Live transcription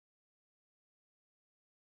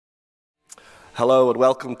Hello and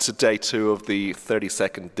welcome to day 2 of the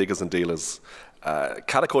 32nd Diggers and Dealers.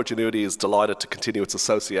 Canaccord Genuity is delighted to continue its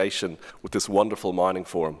association with this wonderful mining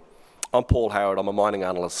forum. I'm Paul Howard, I'm a mining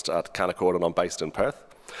analyst at Canaccord and I'm based in Perth.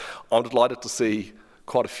 I'm delighted to see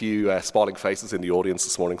quite a few smiling faces in the audience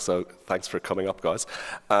this morning, so thanks for coming up, guys.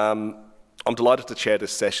 I'm delighted to chair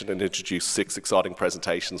this session and introduce 6 exciting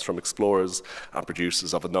presentations from explorers and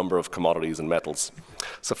producers of a number of commodities and metals.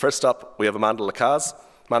 So first up, we have Amanda Lacaze,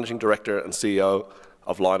 Managing Director and CEO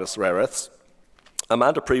of Lynas Rare Earths.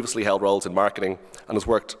 Amanda previously held roles in marketing and has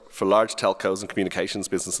worked for large telcos and communications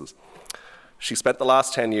businesses. She spent the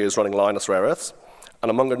last 10 years running Lynas Rare Earths, and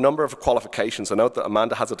among a number of qualifications, I note that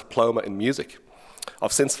Amanda has a diploma in music.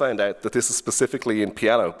 I've since found out that this is specifically in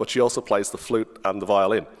piano, but she also plays the flute and the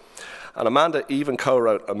violin. And Amanda even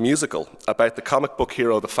co-wrote a musical about the comic book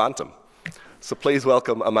hero The Phantom. So please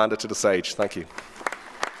welcome Amanda to the stage. Thank you.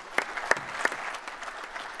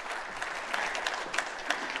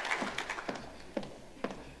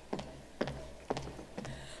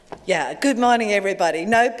 Yeah, good morning everybody.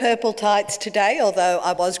 No purple tights today, although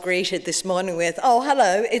I was greeted this morning with, oh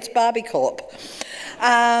hello, it's Barbie Corp.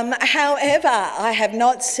 However, I have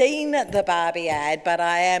not seen the Barbie ad, but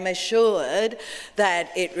I am assured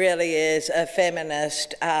that it really is a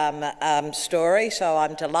feminist story, so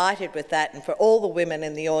I'm delighted with that. And for all the women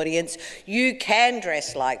in the audience, you can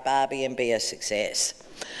dress like Barbie and be a success.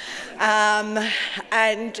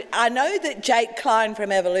 And I know that Jake Klein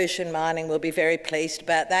from Evolution Mining will be very pleased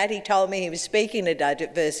about that. He told me he was speaking at a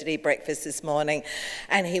diversity breakfast this morning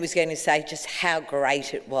and he was going to say just how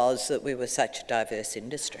great it was that we were such a diverse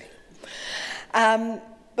industry.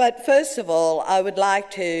 But first of all, I would like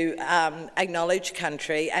to acknowledge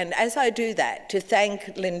country, and as I do that, to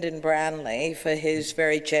thank Lyndon Brownlee for his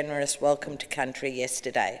very generous welcome to country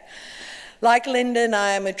yesterday. Like Lyndon,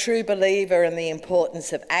 I am a true believer in the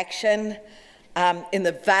importance of action, in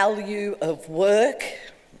the value of work.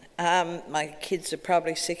 My kids are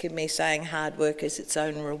probably sick of me saying hard work is its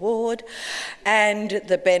own reward, and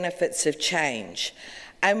the benefits of change.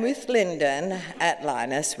 And with Lyndon at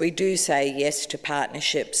Lynas, we do say yes to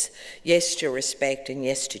partnerships, yes to respect, and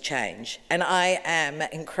yes to change. And I am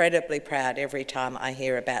incredibly proud every time I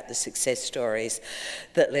hear about the success stories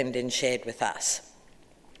that Lyndon shared with us.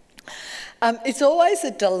 It's always a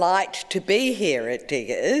delight to be here at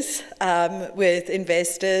Diggers with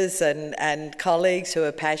investors and colleagues who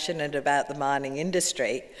are passionate about the mining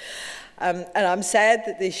industry. And I'm sad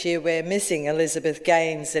that this year we're missing Elizabeth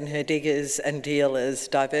Gaines and her Diggers and Dealers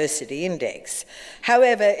Diversity Index.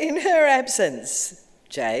 However, in her absence,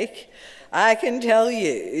 Jake, I can tell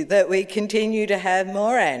you that we continue to have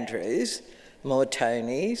more Andrews, more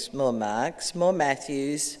Tonys, more Marks, more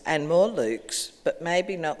Matthews and more Lukes, but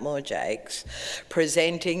maybe not more Jakes,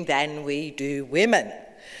 presenting than we do women.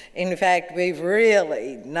 In fact, we've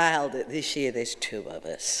really nailed it this year. There's 2 of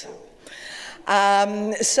us.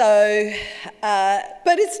 But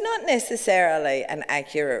it's not necessarily an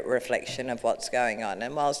accurate reflection of what's going on.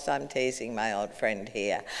 And whilst I'm teasing my old friend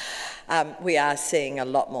here, we are seeing a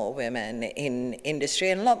lot more women in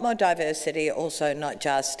industry and a lot more diversity, also not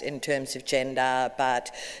just in terms of gender,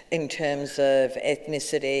 but in terms of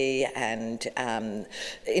ethnicity and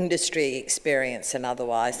industry experience and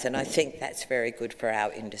otherwise. And I think that's very good for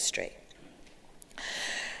our industry.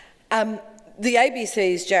 The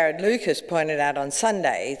ABC's Jared Lucas pointed out on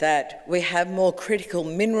Sunday that we have more critical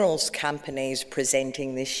minerals companies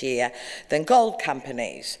presenting this year than gold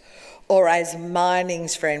companies. Or as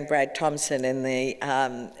mining's friend Brad Thompson in the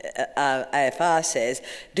AFR says,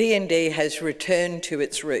 D&D has returned to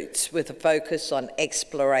its roots with a focus on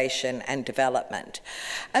exploration and development.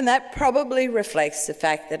 And that probably reflects the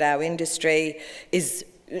fact that our industry is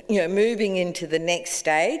moving into the next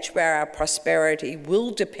stage where our prosperity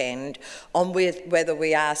will depend on whether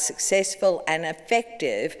we are successful and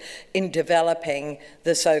effective in developing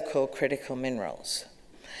the so-called critical minerals.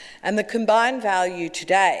 And the combined value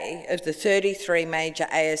today of the 33 major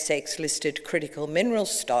ASX-listed critical mineral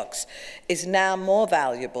stocks is now more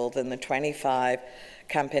valuable than the 25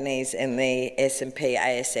 companies in the S&P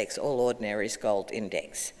ASX All Ordinaries Gold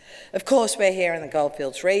Index. Of course, we're here in the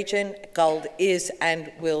Goldfields region. Gold is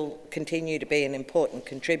and will continue to be an important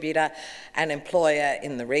contributor and employer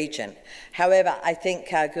in the region. However, I think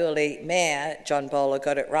Kalgoorlie Mayor John Bowler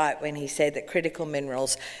got it right when he said that critical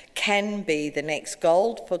minerals can be the next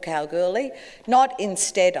gold for Kalgoorlie, not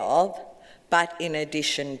instead of, but in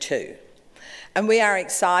addition to. And we are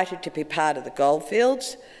excited to be part of the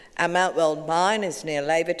Goldfields. Our Mount Weld mine is near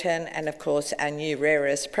Laverton, and of course our new rare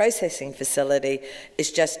earths processing facility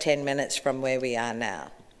is just 10 minutes from where we are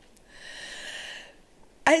now.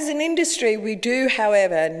 As an industry, we do,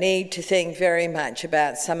 however, need to think very much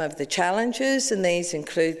about some of the challenges, and these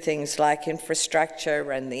include things like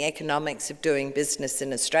infrastructure and the economics of doing business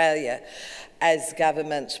in Australia, as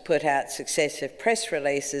governments put out successive press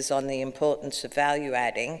releases on the importance of value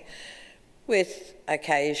adding, with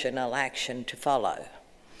occasional action to follow.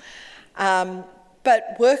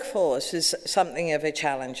 But workforce is something of a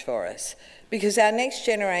challenge for us, because our next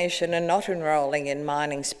generation are not enrolling in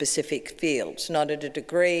mining-specific fields, not at a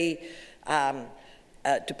degree,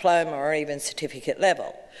 diploma or even certificate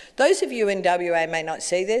level. Those of you in WA may not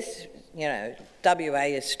see this. You know, WA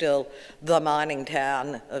is still the mining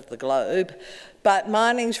town of the globe, but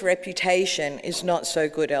mining's reputation is not so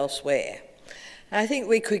good elsewhere. I think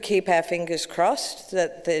we could keep our fingers crossed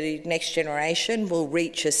that the next generation will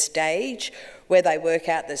reach a stage where they work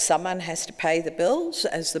out that someone has to pay the bills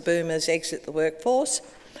as the boomers exit the workforce,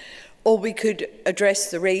 or we could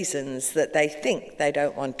address the reasons that they think they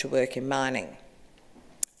don't want to work in mining.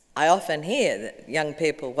 I often hear that young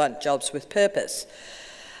people want jobs with purpose.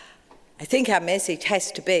 I think our message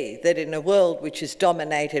has to be that in a world which is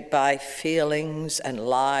dominated by feelings and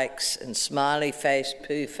likes and smiley-faced,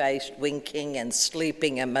 poo-faced, winking and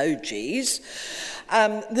sleeping emojis,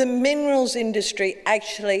 the minerals industry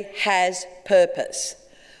actually has purpose.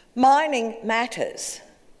 Mining matters.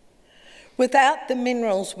 Without the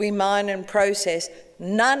minerals we mine and process,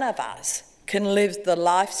 none of us can live the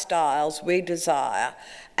lifestyles we desire,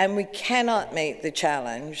 and we cannot meet the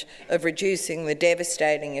challenge of reducing the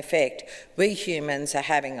devastating effect we humans are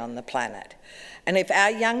having on the planet. And if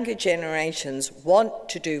our younger generations want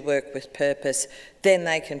to do work with purpose, then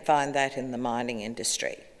they can find that in the mining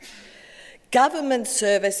industry. Government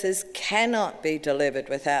services cannot be delivered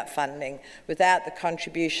without funding, without the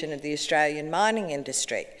contribution of the Australian mining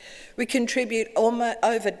industry. We contribute almost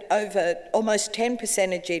 10%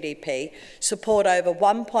 of GDP, support over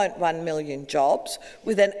 1.1 million jobs,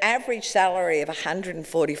 with an average salary of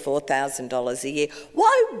 $144,000 a year.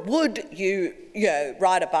 Why would you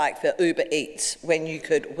ride a bike for Uber Eats when you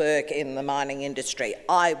could work in the mining industry?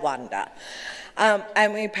 I wonder.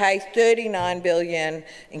 And we pay $39 billion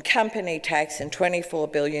in company tax and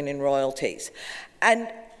 $24 billion in royalties. And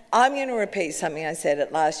I'm going to repeat something I said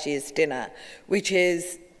at last year's dinner, which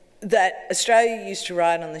is that Australia used to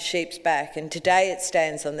ride on the sheep's back, and today it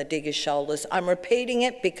stands on the digger's shoulders. I'm repeating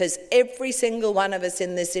it because every single one of us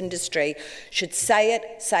in this industry should say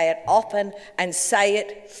it often, and say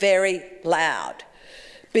it very loud,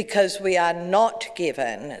 because we are not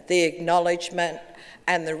given the acknowledgement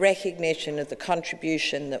and the recognition of the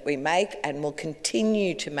contribution that we make and will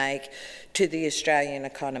continue to make to the Australian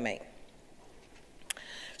economy.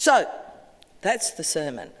 So, that's the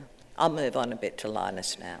sermon. I'll move on a bit to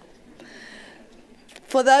Lynas now.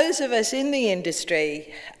 For those of us in the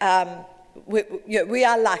industry, we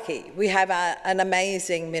are lucky. We have an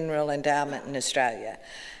amazing mineral endowment in Australia.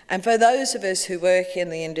 And for those of us who work in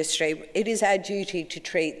the industry, it is our duty to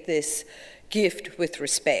treat this gift with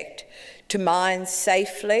respect, to mine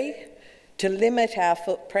safely, to limit our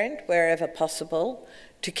footprint wherever possible,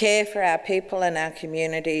 to care for our people and our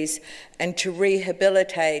communities, and to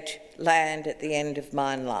rehabilitate land at the end of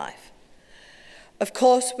mine life. Of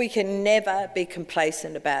course, we can never be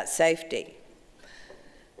complacent about safety.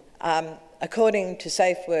 According to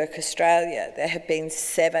Safe Work Australia, there have been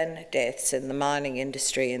 7 deaths in the mining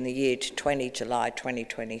industry in the year to July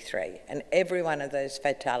 2023, and every one of those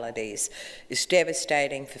fatalities is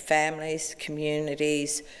devastating for families,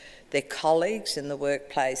 communities, their colleagues in the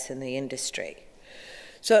workplace and the industry.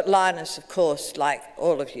 So at Lynas, of course, like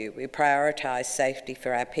all of you, we prioritise safety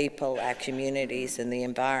for our people, our communities and the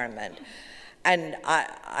environment. And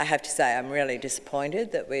I have to say I'm really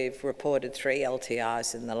disappointed that we've reported 3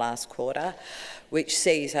 LTIs in the last quarter, which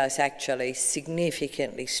sees us actually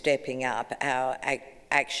significantly stepping up our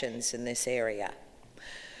actions in this area.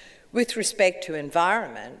 With respect to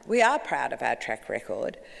environment, we are proud of our track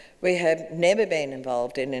record. We have never been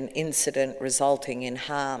involved in an incident resulting in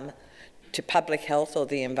harm to public health or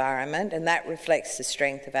the environment, and that reflects the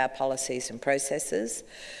strength of our policies and processes.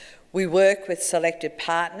 We work with selected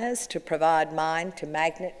partners to provide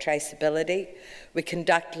mine-to-magnet traceability. We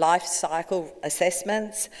conduct life cycle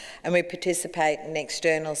assessments, and we participate in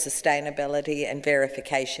external sustainability and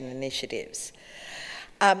verification initiatives.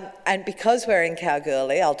 And because we're in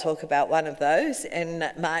Kalgoorlie, I'll talk about one of those. In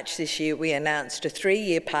March this year, we announced a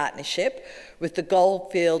 3-year partnership with the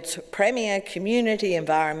Goldfields' premier community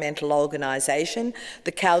environmental organisation,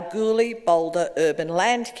 the Kalgoorlie-Boulder Urban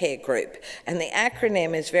Landcare Group. And the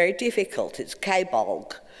acronym is very difficult, it's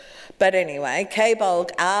KBOLG. But anyway,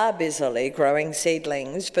 KBOLG are busily growing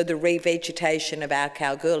seedlings for the revegetation of our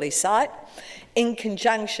Kalgoorlie site in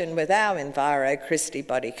conjunction with our Enviro Christie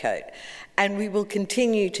body coat. And we will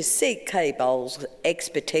continue to seek KBOL's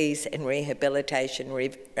expertise in rehabilitation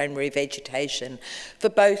and revegetation for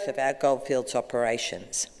both of our goldfields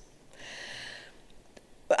operations.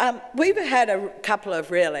 We've had a couple of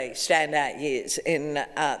really standout years in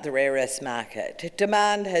the rare earths market.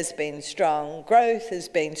 Demand has been strong, growth has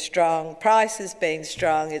been strong, price has been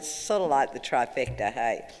strong. It's sort of like the trifecta,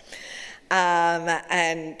 hey?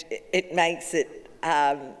 And it makes it,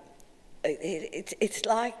 it's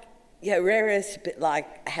like, you know, rare earths, a bit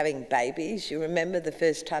like having babies. You remember the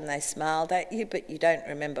first time they smiled at you, but you don't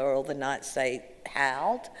remember all the nights they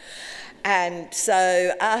howled. And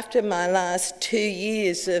so after my last 2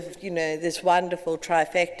 years of, you know, this wonderful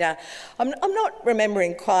trifecta, I'm not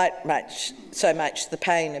remembering quite so much the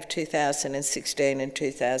pain of 2016 and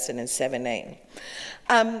 2017.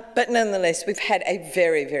 But nonetheless, we've had a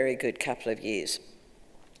very, very good couple of years.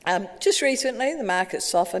 Just recently, the market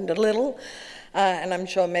softened a little, and I'm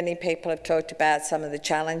sure many people have talked about some of the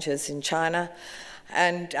challenges in China.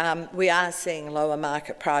 And we are seeing lower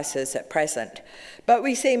market prices at present. But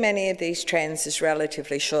we see many of these trends as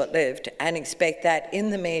relatively short-lived and expect that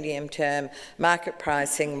in the medium term, market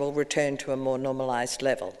pricing will return to a more normalised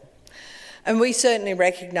level. And we certainly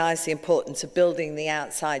recognise the importance of building the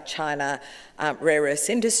outside China rare earths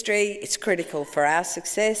industry. It's critical for our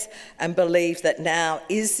success, and believe that now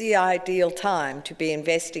is the ideal time to be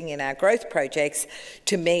investing in our growth projects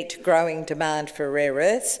to meet growing demand for rare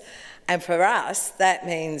earths. And for us, that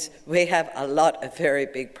means we have a lot of very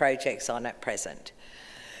big projects on at present.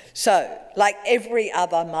 So, like every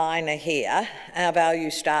other miner here, our value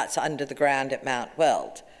starts under the ground at Mount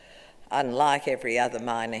Weld. Unlike every other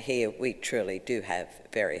miner here, we truly do have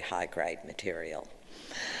very high-grade material.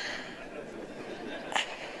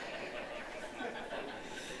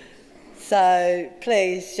 So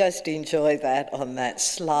please just enjoy that on that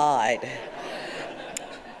slide.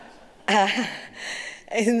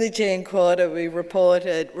 In the June quarter, we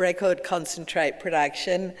reported record concentrate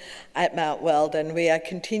production at Mount Weld, and we are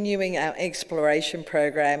continuing our exploration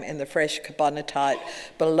program in the fresh carbonatite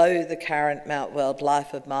below the current Mount Weld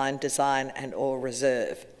life of mine design and ore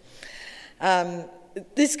reserve.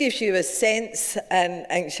 This gives you a sense, and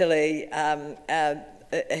actually our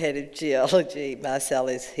Head of Geology, Marcel,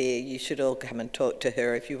 is here. You should all come and talk to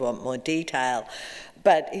her if you want more detail.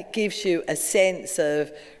 But it gives you a sense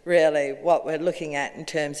of really what we're looking at in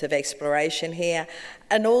terms of exploration here,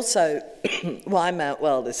 and also why Mount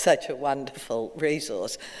Weld is such a wonderful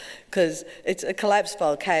resource, because it's a collapsed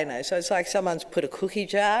volcano, so it's like someone's put a cookie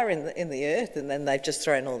jar in the earth and then they've just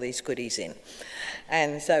thrown all these goodies in.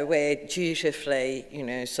 And so we're dutifully, you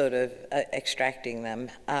know, sort of extracting them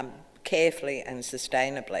carefully and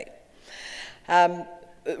sustainably.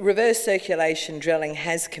 Reverse circulation drilling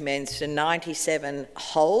has commenced in 97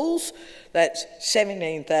 holes, that's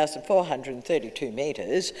 17,432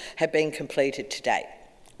 metres, have been completed to date.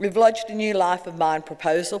 We've lodged a new life of mine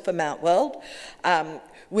proposal for Mount Weld,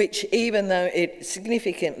 which, even though it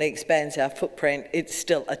significantly expands our footprint, it's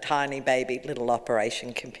still a tiny baby little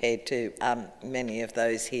operation compared to many of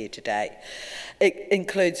those here today. It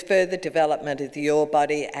includes further development of the ore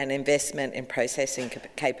body and investment in processing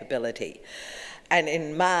capability. And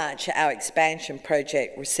in March, our expansion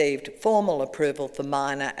project received formal approval for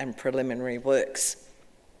minor and preliminary works.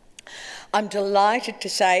 I'm delighted to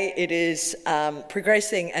say it is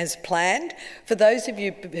progressing as planned. For those of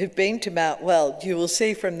you who've been to Mount Weld, you will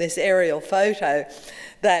see from this aerial photo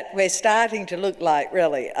that we're starting to look like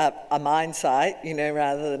really a mine site, you know,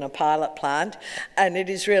 rather than a pilot plant. And it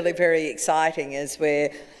is really very exciting as we're,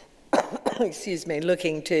 excuse me,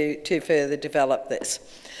 looking to further develop this.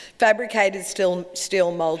 Fabricated steel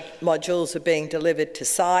modules are being delivered to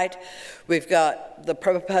site. We've got the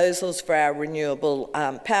proposals for our renewable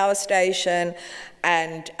power station,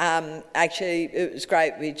 and actually it was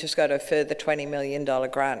great, we just got a further $20 million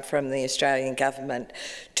grant from the Australian government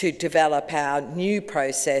to develop our new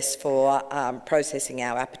process for processing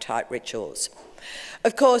our apatite-rich ores.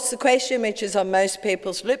 Of course, the question which is on most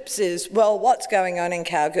people's lips is, well, what's going on in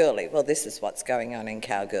Kalgoorlie? Well, this is what's going on in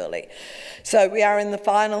Kalgoorlie. So we are in the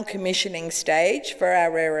final commissioning stage for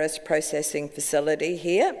our rare earths processing facility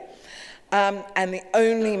here. And the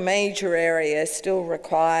only major area still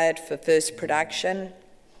required for first production,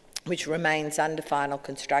 which remains under final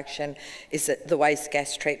construction, is at the waste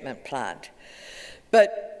gas treatment plant.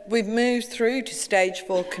 But we've moved through to stage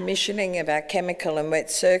 4 commissioning of our chemical and wet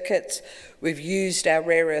circuits. We've used our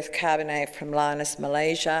rare earth carbonate from Lynas,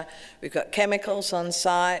 Malaysia. We've got chemicals on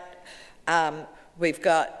site. We've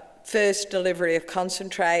got first delivery of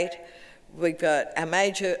concentrate. We've got our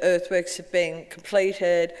major earthworks have been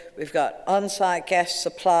completed, we've got on-site gas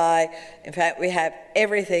supply, in fact we have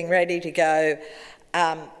everything ready to go,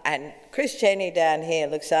 and Chris Jenny down here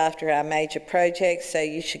looks after our major projects, so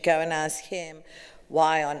you should go and ask him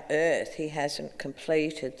why on earth he hasn't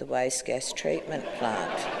completed the waste gas treatment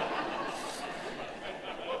plant.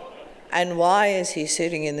 And why is he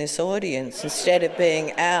sitting in this audience instead of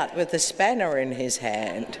being out with a spanner in his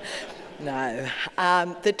hand? No,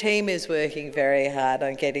 the team is working very hard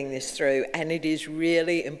on getting this through, and it is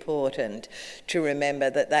really important to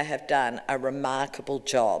remember that they have done a remarkable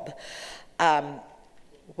job.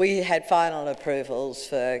 We had final approvals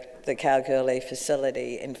for the Kalgoorlie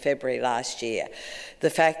facility in February last year.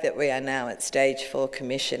 The fact that we are now at stage 4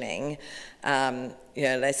 commissioning,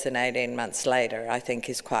 less than 18 months later, I think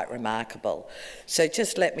is quite remarkable. So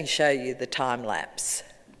just let me show you the time lapse.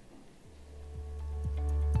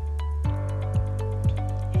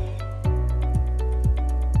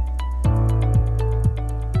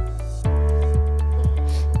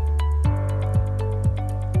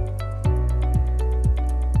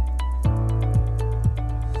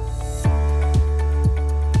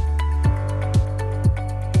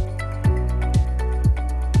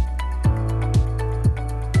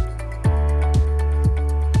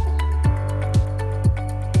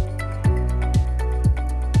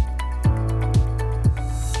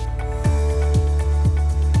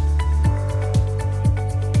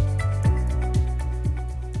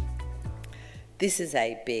 This is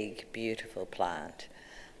a big, beautiful plant,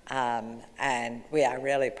 and we are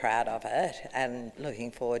really proud of it and looking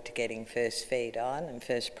forward to getting first feed on and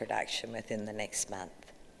first production within the next month.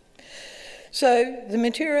 So the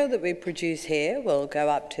material that we produce here will go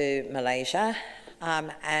up to Malaysia,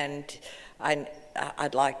 and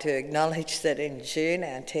I'd like to acknowledge that in June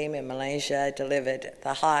our team in Malaysia delivered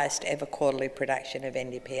the highest ever quarterly production of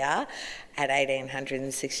NdPr at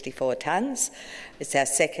 1,864 tonnes. It's our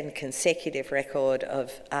second consecutive record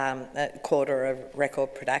of quarter of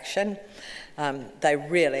record production. They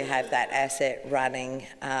really have that asset running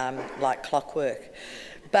like clockwork.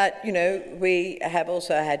 But, we have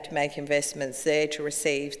also had to make investments there to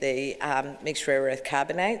receive the mixed rare earth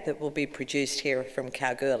carbonate that will be produced here from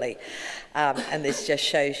Kalgoorlie. And this just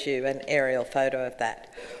shows you an aerial photo of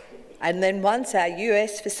that. And then once our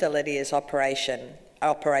US facility is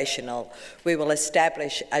operational, we will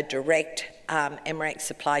establish a direct MREC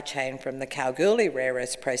supply chain from the Kalgoorlie rare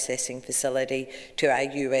earths processing facility to our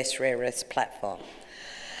US rare earths platform.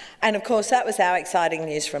 And of course, that was our exciting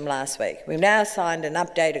news from last week. We've now signed an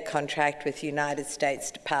updated contract with the United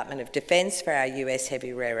States Department of Defence for our US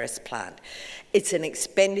heavy rare earths plant. It's an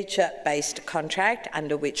expenditure-based contract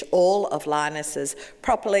under which all of Lynas's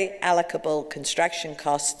properly allocable construction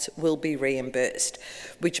costs will be reimbursed,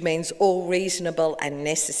 which means all reasonable and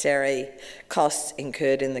necessary costs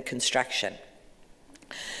incurred in the construction.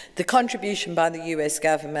 The contribution by the US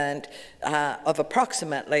government of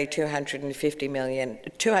approximately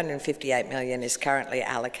 $258 million is currently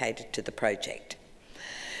allocated to the project.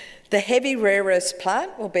 The heavy rare earths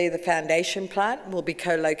plant will be the foundation plant, will be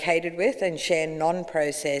co-located with and share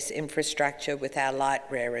non-process infrastructure with our light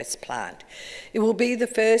rare earths plant. It will be the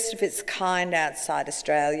first of its kind outside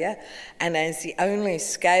Australia, and as the only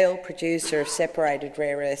scale producer of separated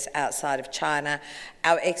rare earths outside of China,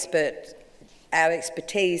 our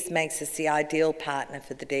expertise makes us the ideal partner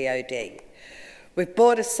for the DoD. We've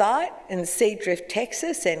bought a site in Seadrift,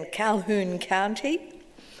 Texas in Calhoun County.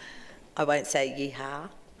 I won't say yeehaw.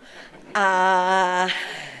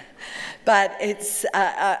 But it's,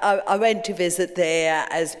 I went to visit there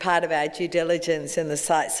as part of our due diligence in the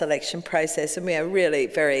site selection process, and we are really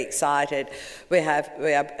very excited. We have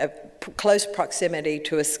a close proximity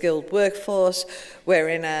to a skilled workforce. We're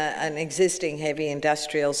in an existing heavy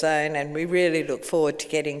industrial zone, and we really look forward to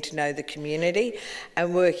getting to know the community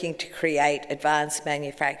and working to create advanced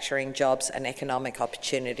manufacturing jobs and economic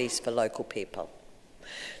opportunities for local people.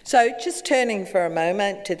 So just turning for a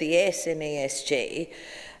moment to the S in ESG,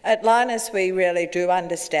 at Lynas we really do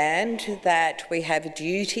understand that we have a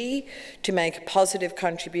duty to make a positive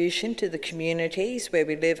contribution to the communities where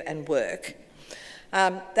we live and work.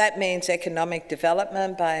 That means economic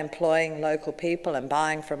development by employing local people and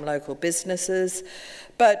buying from local businesses,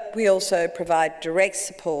 but we also provide direct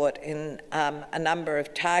support in a number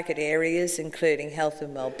of target areas, including health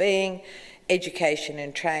and wellbeing, education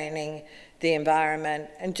and training, the environment,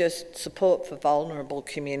 and just support for vulnerable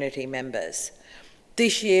community members.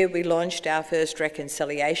 This year we launched our first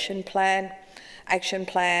reconciliation plan, action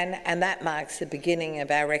plan, and that marks the beginning of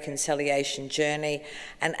our reconciliation journey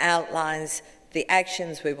and outlines the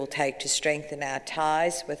actions we will take to strengthen our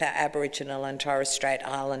ties with our Aboriginal and Torres Strait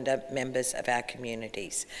Islander members of our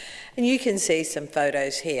communities. And you can see some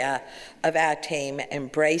photos here of our team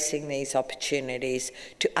embracing these opportunities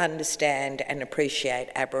to understand and appreciate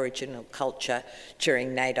Aboriginal culture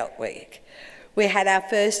during NAIDOC Week. We had our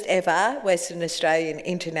first ever Western Australian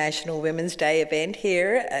International Women's Day event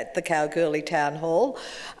here at the Kalgoorlie Town Hall.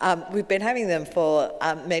 We've been having them for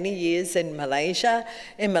many years in Malaysia.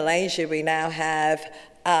 In Malaysia, we now have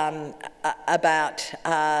about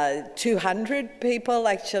 200 people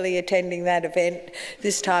actually attending that event.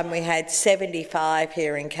 This time we had 75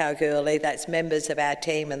 here in Kalgoorlie. That's members of our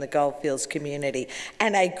team and the Goldfields community.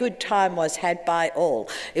 And a good time was had by all.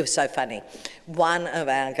 It was so funny. One of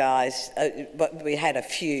our guys, we had a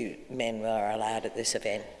few men were allowed at this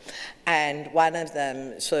event, and one of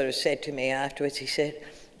them sort of said to me afterwards, he said,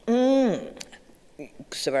 so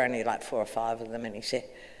there were only like 4 or 5 of them, and he said,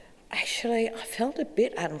 actually, I felt a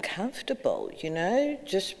bit uncomfortable, you know,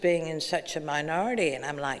 just being in such a minority. And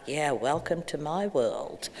I'm like, yeah, welcome to my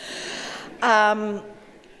world.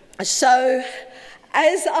 So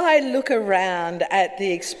as I look around at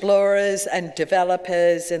the explorers and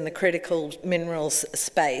developers in the critical minerals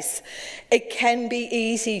space, it can be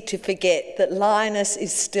easy to forget that Lynas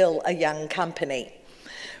is still a young company.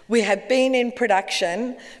 We have been in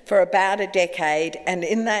production for about a decade, and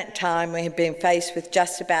in that time we have been faced with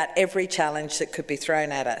just about every challenge that could be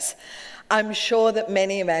thrown at us. I'm sure that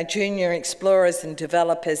many of our junior explorers and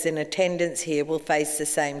developers in attendance here will face the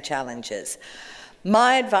same challenges.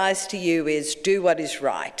 My advice to you is do what is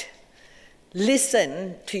right.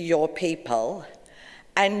 Listen to your people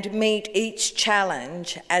and meet each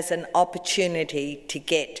challenge as an opportunity to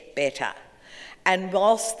get better. And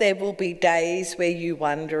whilst there will be days where you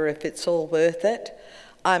wonder if it's all worth it,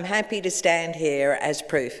 I'm happy to stand here as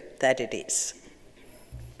proof that it is.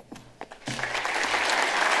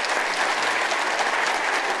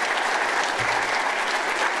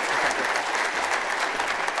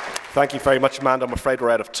 Thank you very much, Amanda. I'm afraid we're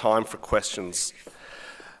out of time for questions.